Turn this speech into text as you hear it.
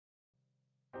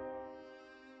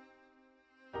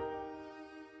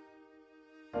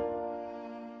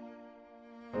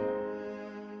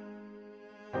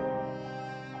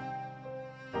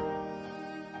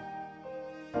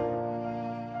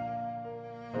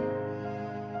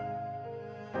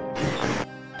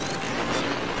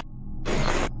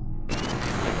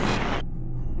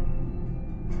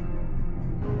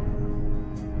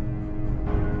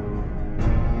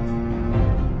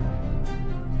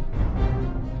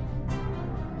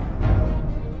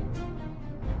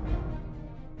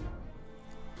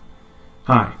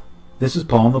Hi, this is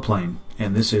Paul on the plane,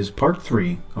 and this is part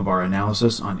 3 of our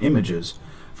analysis on images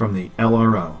from the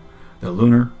LRO, the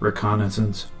Lunar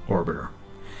Reconnaissance Orbiter.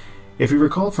 If you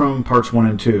recall from parts 1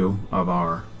 and 2 of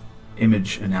our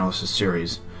image analysis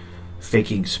series,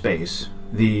 Faking Space,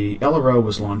 the LRO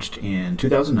was launched in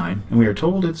 2009, and we are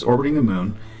told it's orbiting the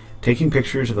moon, taking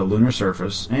pictures of the lunar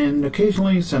surface, and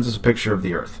occasionally sends us a picture of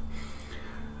the Earth.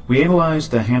 We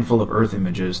analyzed the handful of Earth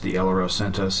images the LRO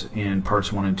sent us in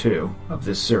parts 1 and 2 of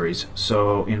this series,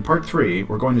 so in part 3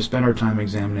 we're going to spend our time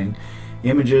examining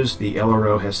images the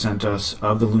LRO has sent us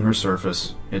of the lunar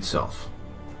surface itself.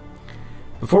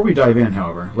 Before we dive in,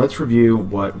 however, let's review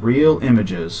what real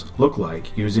images look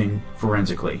like using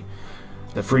Forensically,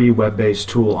 the free web-based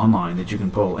tool online that you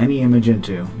can pull any image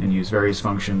into and use various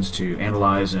functions to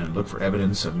analyze and look for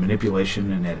evidence of manipulation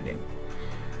and editing.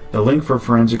 The link for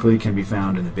Forensically can be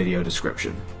found in the video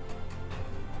description.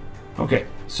 Okay,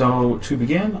 so to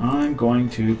begin, I'm going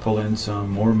to pull in some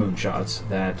more moonshots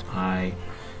that I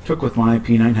took with my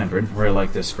P900. Where I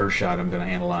like this first shot, I'm going to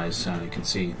analyze. You can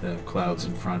see the clouds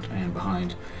in front and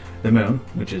behind the moon,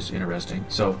 which is interesting.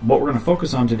 So what we're going to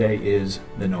focus on today is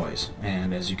the noise.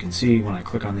 And as you can see, when I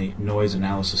click on the noise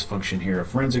analysis function here of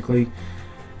Forensically,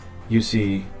 you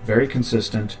see very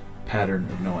consistent pattern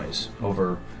of noise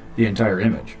over the entire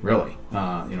image, really.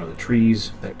 The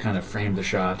trees that kind of frame the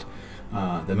shot,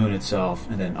 the moon itself,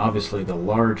 and then obviously the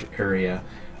large area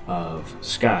of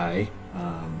sky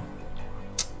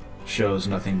shows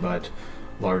nothing but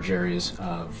large areas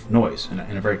of noise in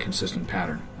a very consistent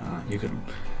pattern. You could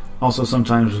also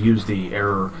sometimes use the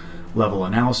error level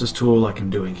analysis tool like I'm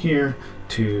doing here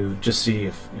to just see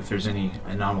if there's any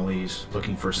anomalies,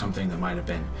 looking for something that might have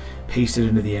been pasted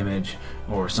into the image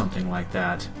or something like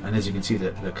that. And as you can see,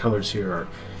 the colors here are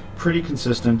pretty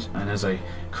consistent, and as I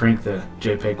crank the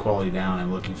JPEG quality down,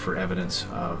 I'm looking for evidence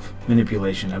of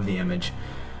manipulation of the image,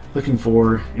 looking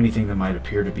for anything that might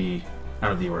appear to be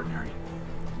out of the ordinary,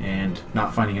 and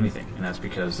not finding anything. And that's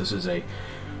because this is a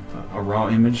raw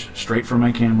image straight from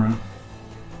my camera,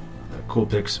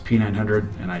 Coolpix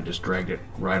P900, and I just dragged it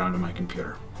right onto my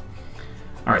computer.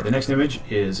 Alright, the next image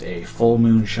is a full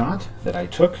moon shot that I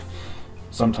took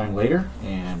sometime later,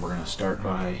 and we're going to start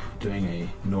by doing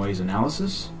a noise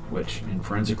analysis, which in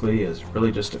Forensically is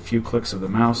really just a few clicks of the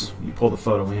mouse. You pull the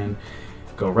photo in,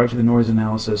 go right to the noise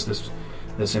analysis.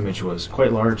 This image was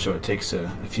quite large, so it takes a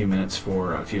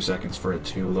few seconds for it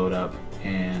to load up,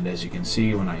 and as you can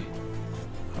see, when I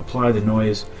apply the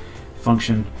noise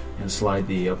function and slide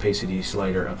the opacity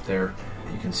slider up there,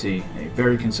 you can see a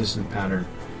very consistent pattern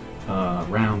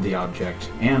around the object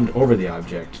and over the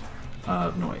object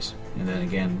of noise. And then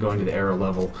again, going to the error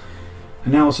level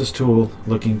analysis tool,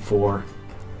 looking for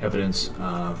evidence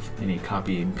of any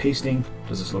copy and pasting.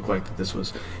 Does this look like that this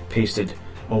was pasted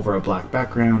over a black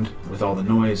background with all the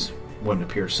noise? Wouldn't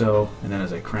appear so. And then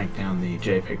as I crank down the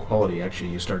JPEG quality, actually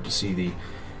you start to see the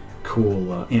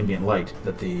cool ambient light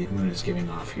that the moon is giving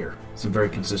off here. Some very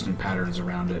consistent patterns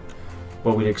around it,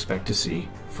 what we'd expect to see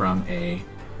from a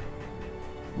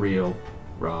real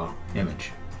raw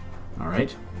image.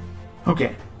 Alright,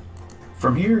 okay,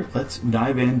 from here let's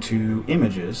dive into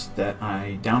images that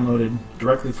I downloaded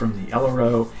directly from the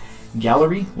LRO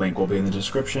gallery. Link will be in the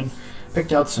description.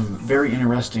 Picked out some very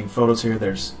interesting photos here.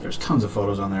 There's tons of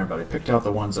photos on there, but I picked out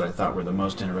the ones that I thought were the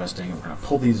most interesting, and we're going to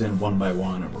pull these in one by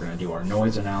one, and we're going to do our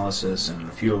noise analysis, and in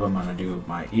a few of them I'm going to do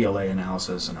my ELA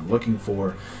analysis, and I'm looking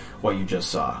for what you just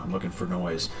saw. I'm looking for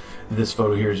noise. This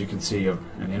photo here, as you can see, of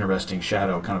an interesting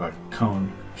shadow, kind of a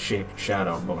cone-shaped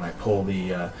shadow, but when I pull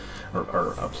the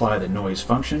or apply the noise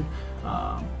function,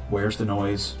 where's the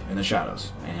noise in the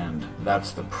shadows? And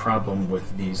that's the problem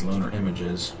with these lunar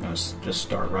images. I'm going to just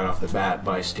start right off the bat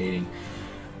by stating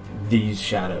these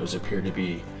shadows appear to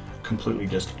be completely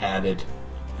just added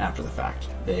after the fact.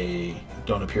 They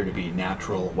don't appear to be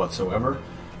natural whatsoever.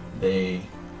 They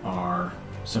are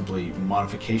simply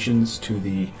modifications to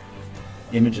the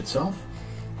image itself.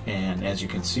 And as you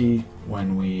can see,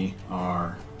 when we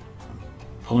are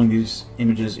pulling these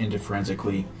images into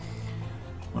Forensically,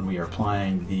 when we are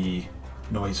applying the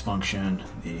noise function,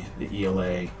 the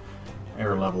ELA,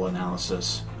 error level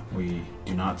analysis, we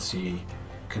do not see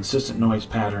consistent noise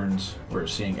patterns. We're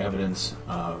seeing evidence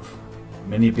of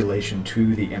manipulation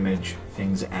to the image,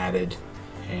 things added,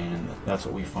 and that's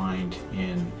what we find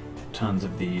in tons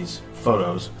of these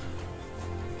photos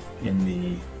in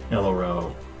the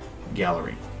LRO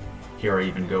gallery. Here I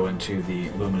even go into the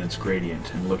luminance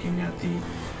gradient and looking at the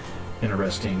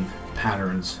interesting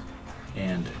patterns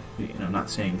and not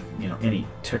seeing any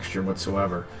texture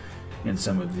whatsoever in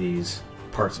some of these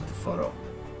parts of the photo.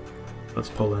 Let's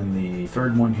pull in the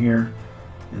third one here,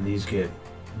 and these get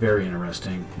very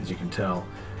interesting. As you can tell,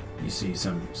 you see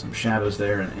some shadows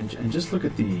there, and just look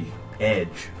at the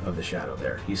edge of the shadow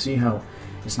there. You see how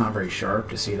it's not very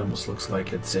sharp. You see it almost looks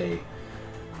like it's a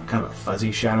kind of a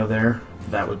fuzzy shadow there.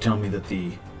 That would tell me that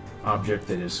the object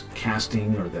that is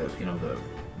casting, or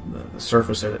the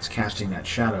surface there that's casting that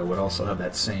shadow, would also have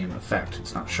that same effect.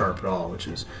 It's not sharp at all, which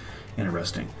is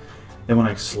interesting. Then when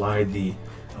I slide the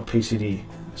opacity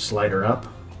slider up,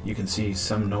 you can see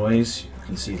some noise, you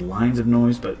can see lines of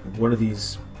noise, but what are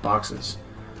these boxes?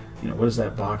 What is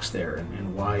that box there,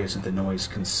 and why isn't the noise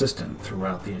consistent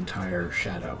throughout the entire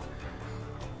shadow?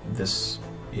 This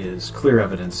is clear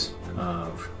evidence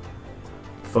of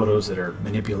photos that are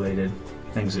manipulated,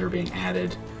 things that are being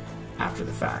added after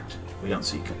the fact. We don't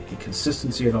see any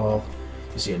consistency at all.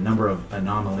 You see a number of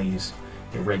anomalies,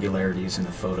 irregularities in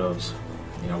the photos.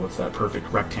 What's that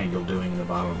perfect rectangle doing in the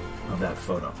bottom of that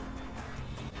photo?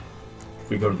 If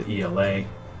we go to the ELA,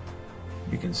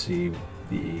 you can see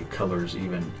the colors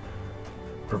even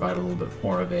provide a little bit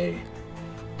more of a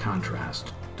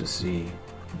contrast to see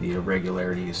the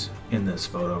irregularities in this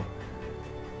photo,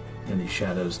 in these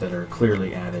shadows that are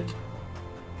clearly added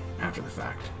after the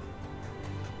fact.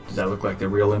 Does that look like the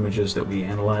real images that we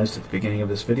analyzed at the beginning of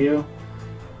this video?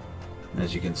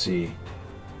 As you can see,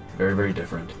 very, very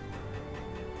different.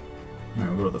 All right,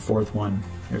 we'll go to the fourth one.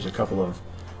 Here's a couple of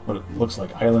what it looks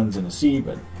like islands in the sea,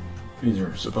 but these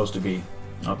are supposed to be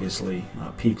obviously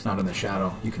peaks, not in the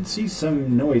shadow. You can see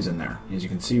some noise in there. As you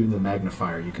can see with the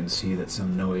magnifier, you can see that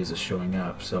some noise is showing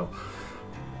up. So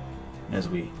as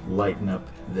we lighten up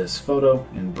this photo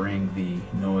and bring the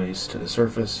noise to the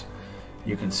surface,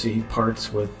 you can see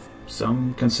parts with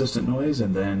some consistent noise,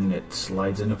 and then it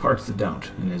slides into parts that don't.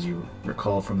 And as you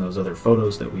recall from those other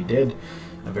photos that we did,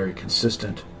 a very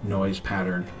consistent noise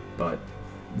pattern, but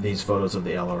these photos of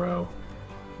the LRO,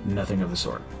 nothing of the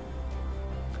sort.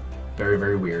 Very,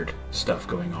 very weird stuff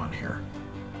going on here.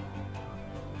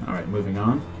 Alright, moving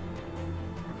on.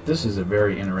 This is a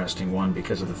very interesting one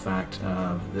because of the fact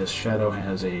this shadow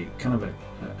has a kind of a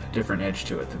different edge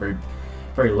to it. The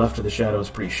very left of the shadow is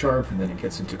pretty sharp, and then it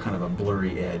gets into kind of a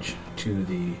blurry edge to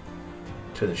the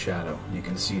shadow. You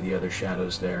can see the other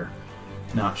shadows there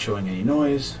not showing any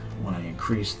noise. When I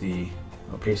increase the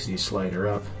opacity slider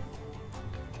up,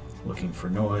 looking for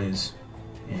noise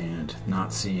and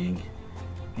not seeing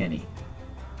any.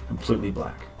 Completely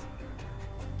black.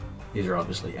 These are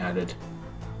obviously added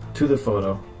to the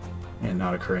photo and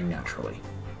not occurring naturally.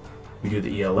 We do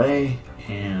the ELA,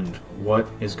 and what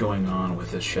is going on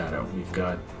with this shadow? We've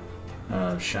got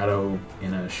a shadow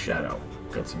in a shadow.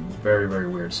 We've got some very, very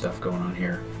weird stuff going on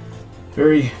here.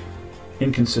 Very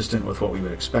inconsistent with what we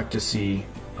would expect to see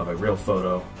of a real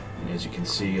photo. And as you can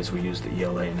see, as we use the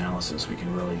ELA analysis, we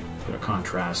can really put a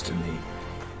contrast in the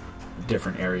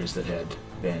different areas that had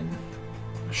been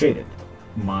shaded.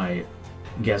 My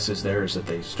guess is that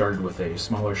they started with a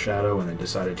smaller shadow and then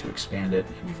decided to expand it,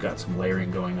 and we've got some layering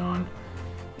going on,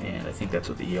 and I think that's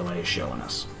what the ELA is showing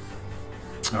us.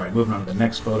 Alright, moving on to the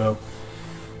next photo.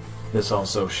 This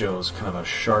also shows kind of a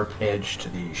sharp edge to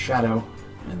the shadow,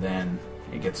 and then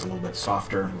it gets a little bit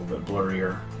softer, a little bit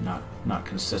blurrier, not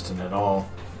consistent at all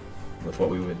with what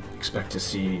we would expect to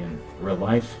see in real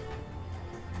life.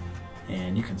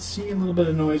 And you can see a little bit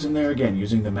of noise in there, again,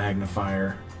 using the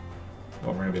magnifier.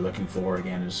 What we're going to be looking for,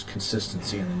 again, is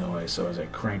consistency in the noise. So as I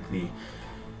crank the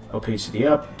opacity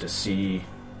up to see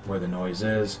where the noise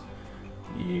is,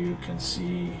 you can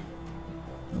see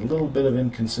a little bit of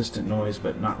inconsistent noise,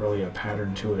 but not really a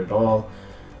pattern to it at all.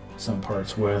 Some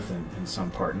parts with and some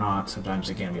part not. Sometimes,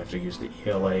 again, we have to use the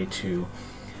ELA to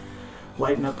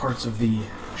lighten up parts of the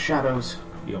shadows,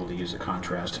 be able to use a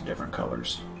contrast in different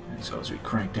colors. And so as we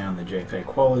crank down the JPEG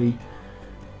quality,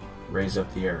 raise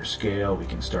up the error scale, we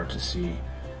can start to see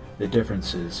the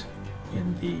differences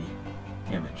in the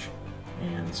image,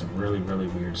 and some really, really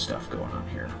weird stuff going on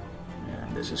here.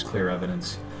 And this is clear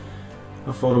evidence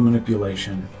of photo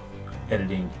manipulation,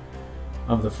 editing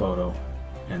of the photo,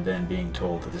 and then being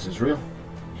told that this is real,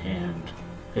 and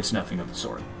it's nothing of the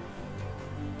sort.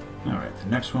 Alright, the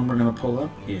next one we're going to pull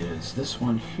up is this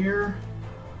one here.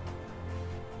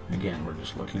 Again, we're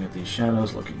just looking at these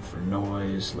shadows, looking for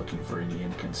noise, looking for any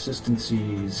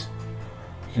inconsistencies.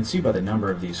 You can see by the number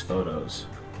of these photos,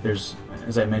 there's,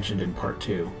 as I mentioned in part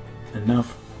 2,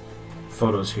 enough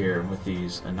photos here with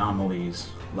these anomalies,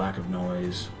 lack of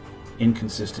noise,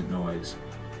 inconsistent noise.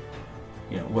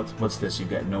 You know, what's this? You've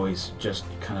got noise just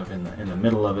kind of in the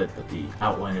middle of it, but the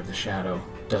outline of the shadow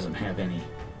doesn't have any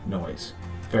noise.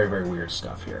 Very, very weird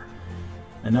stuff here.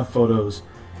 Enough photos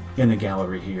in the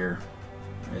gallery here.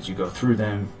 As you go through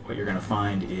them, what you're going to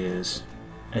find is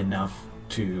enough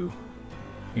to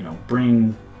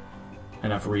bring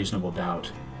enough reasonable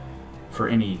doubt for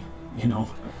any,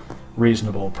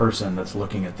 reasonable person that's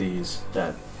looking at these,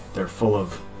 that they're full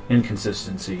of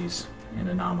inconsistencies and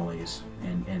anomalies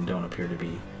and don't appear to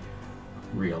be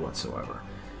real whatsoever.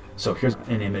 So here's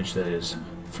an image that is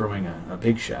throwing a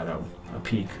big shadow, a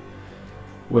peak,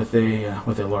 with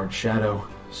a large shadow.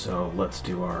 So let's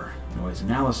do our noise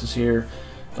analysis here.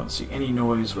 Don't see any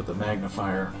noise with the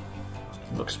magnifier.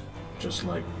 Looks just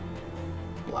like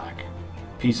black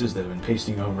pieces that have been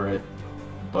pasting over it.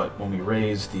 But when we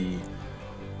raise the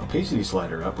opacity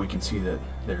slider up, we can see that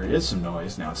there is some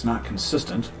noise. Now it's not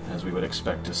consistent as we would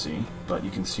expect to see, but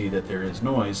you can see that there is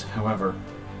noise. However,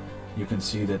 you can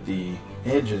see that the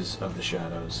edges of the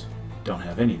shadows don't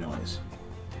have any noise.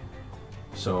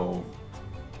 So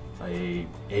a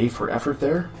for effort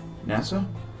there, NASA,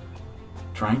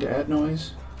 trying to add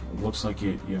noise. It looks like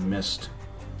you missed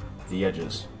the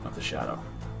edges of the shadow.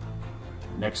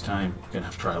 Next time, you're gonna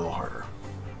have to try a little harder.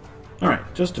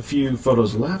 Alright, just a few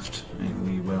photos left, and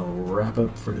we will wrap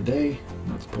up for today.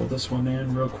 Let's pull this one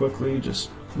in real quickly, just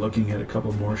looking at a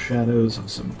couple more shadows of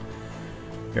some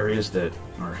areas that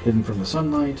are hidden from the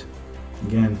sunlight.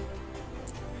 Again,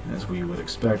 as we would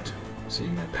expect,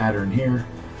 seeing a pattern here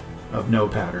of no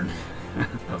pattern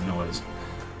of noise.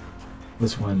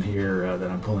 This one here that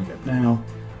I'm pulling up now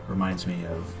reminds me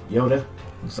of Yoda.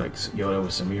 Looks like Yoda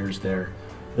with some ears there.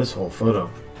 This whole photo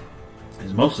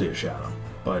is mostly a shadow,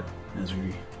 but as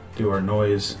we do our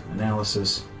noise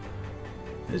analysis,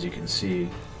 as you can see,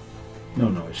 no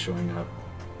noise showing up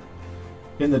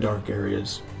in the dark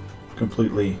areas.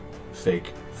 Completely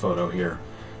fake photo here.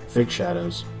 Fake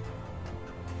shadows.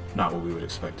 Not what we would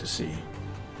expect to see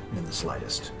in the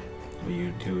slightest.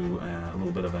 We do a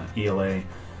little bit of an ELA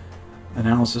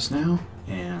analysis now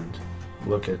and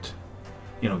look at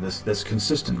this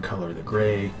consistent color, the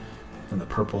gray and the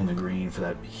purple and the green for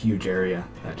that huge area.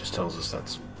 That just tells us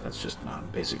that's just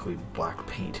basically black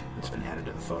paint that's been added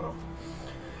to the photo.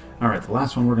 Alright, the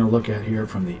last one we're going to look at here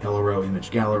from the LRO image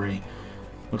gallery.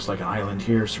 Looks like an island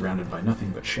here surrounded by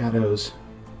nothing but shadows.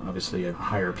 Obviously a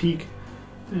higher peak,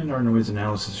 and our noise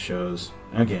analysis shows,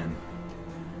 again,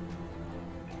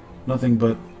 nothing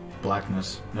but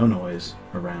blackness, no noise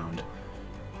around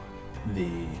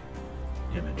the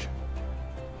image.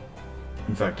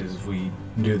 In fact, as we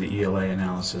do the ELA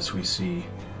analysis, we see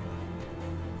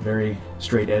very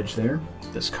straight edge there.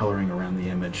 This coloring around the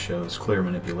image shows clear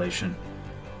manipulation,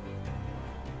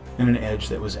 and an edge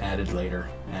that was added later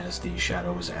as the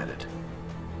shadow was added.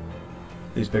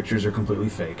 These pictures are completely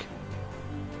fake,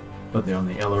 but they're on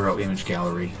the LRO image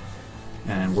gallery,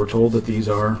 and we're told that these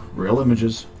are real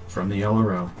images from the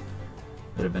LRO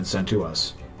that have been sent to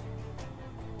us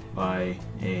by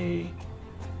a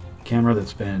camera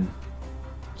that's been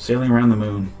sailing around the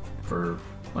moon for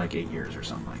like 8 years or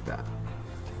something like that.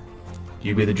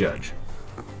 You be the judge.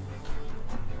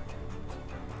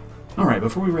 Alright,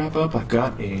 before we wrap up, I've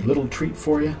got a little treat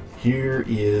for you. Here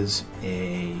is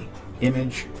a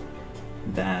image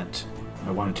that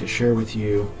I wanted to share with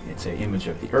you. It's an image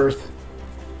of the Earth,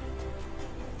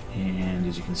 and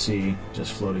as you can see,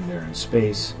 just floating there in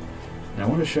space. And I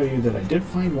want to show you that I did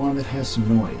find one that has some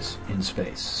noise in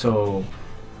space. So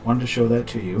I wanted to show that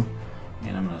to you,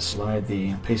 and I'm going to slide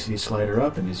the opacity slider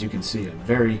up, and as you can see, a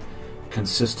very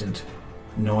consistent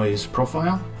noise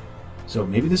profile. So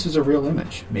maybe this is a real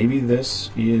image. Maybe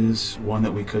this is one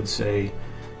that we could say,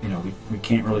 we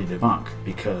can't really debunk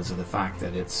because of the fact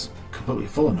that it's completely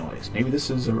full of noise. Maybe this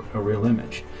is a real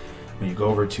image. When you go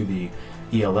over to the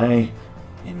ELA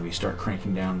and we start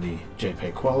cranking down the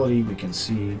JPEG quality, we can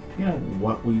see,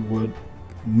 what we would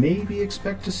maybe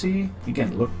expect to see.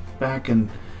 Again, look back at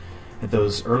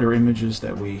those earlier images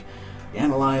that we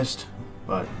analyzed,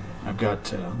 but I've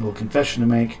got a little confession to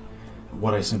make.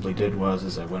 What I simply did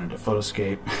was I went into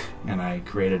Photoscape and I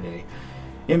created a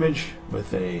image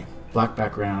with a black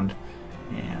background,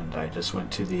 and I just went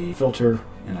to the filter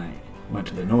and I went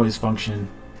to the noise function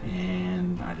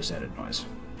and I just added noise.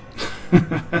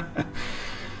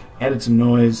 Added some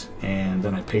noise, and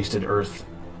then I pasted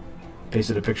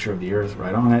a picture of the Earth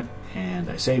right on it, and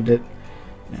I saved it,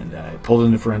 and I pulled it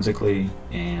into forensically,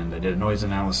 and I did a noise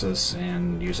analysis,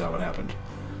 and you saw what happened.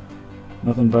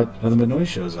 Nothing but noise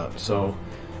shows up. So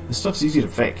this stuff's easy to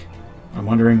fake. I'm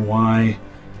wondering why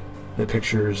the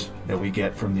pictures that we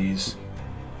get from the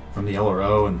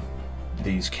LRO and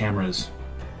these cameras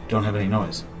don't have any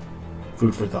noise.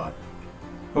 Food for thought.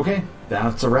 Okay,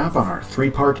 that's a wrap on our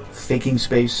 3-part Faking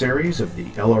Space series of the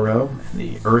LRO and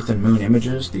the Earth and Moon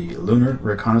images the Lunar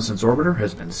Reconnaissance Orbiter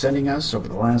has been sending us over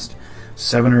the last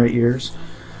 7 or 8 years.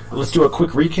 Let's do a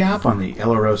quick recap on the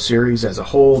LRO series as a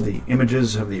whole. The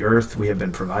images of the Earth we have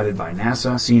been provided by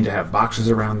NASA seem to have boxes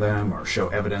around them or show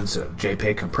evidence of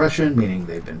JPEG compression, meaning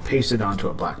they've been pasted onto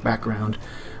a black background.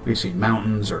 We've seen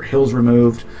mountains or hills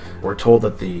removed. We're told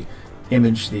that the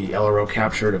image the LRO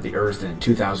captured of the Earth in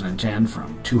 2010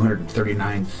 from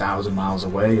 239,000 miles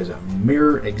away is a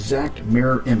exact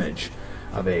mirror image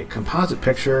of a composite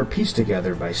picture pieced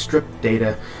together by stripped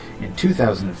data in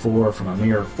 2004 from a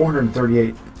mere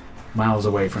 438 miles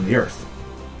away from the Earth.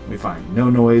 We find no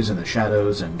noise in the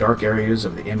shadows and dark areas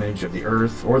of the image of the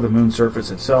Earth or the moon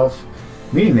surface itself,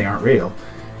 meaning they aren't real,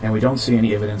 and we don't see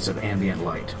any evidence of ambient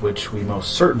light, which we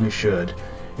most certainly should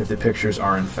if the pictures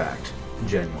are in fact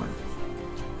genuine.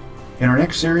 In our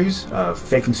next series of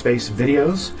Faking Space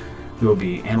videos, we will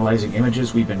be analyzing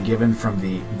images we've been given from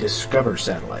the Discover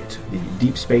satellite, the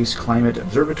Deep Space Climate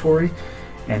Observatory,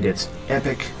 and its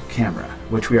EPIC camera,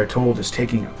 which we are told is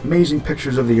taking amazing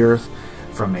pictures of the Earth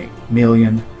from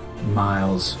 1,000,000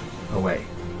 miles away.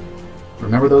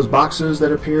 Remember those boxes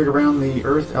that appeared around the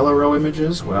Earth LRO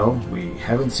images? Well, we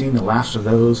haven't seen the last of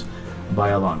those by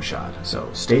a long shot, so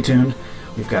stay tuned.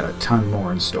 We've got a ton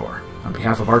more in store. On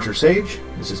behalf of Archer Sage,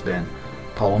 this has been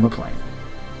Paul on the Plane.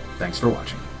 Thanks for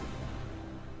watching.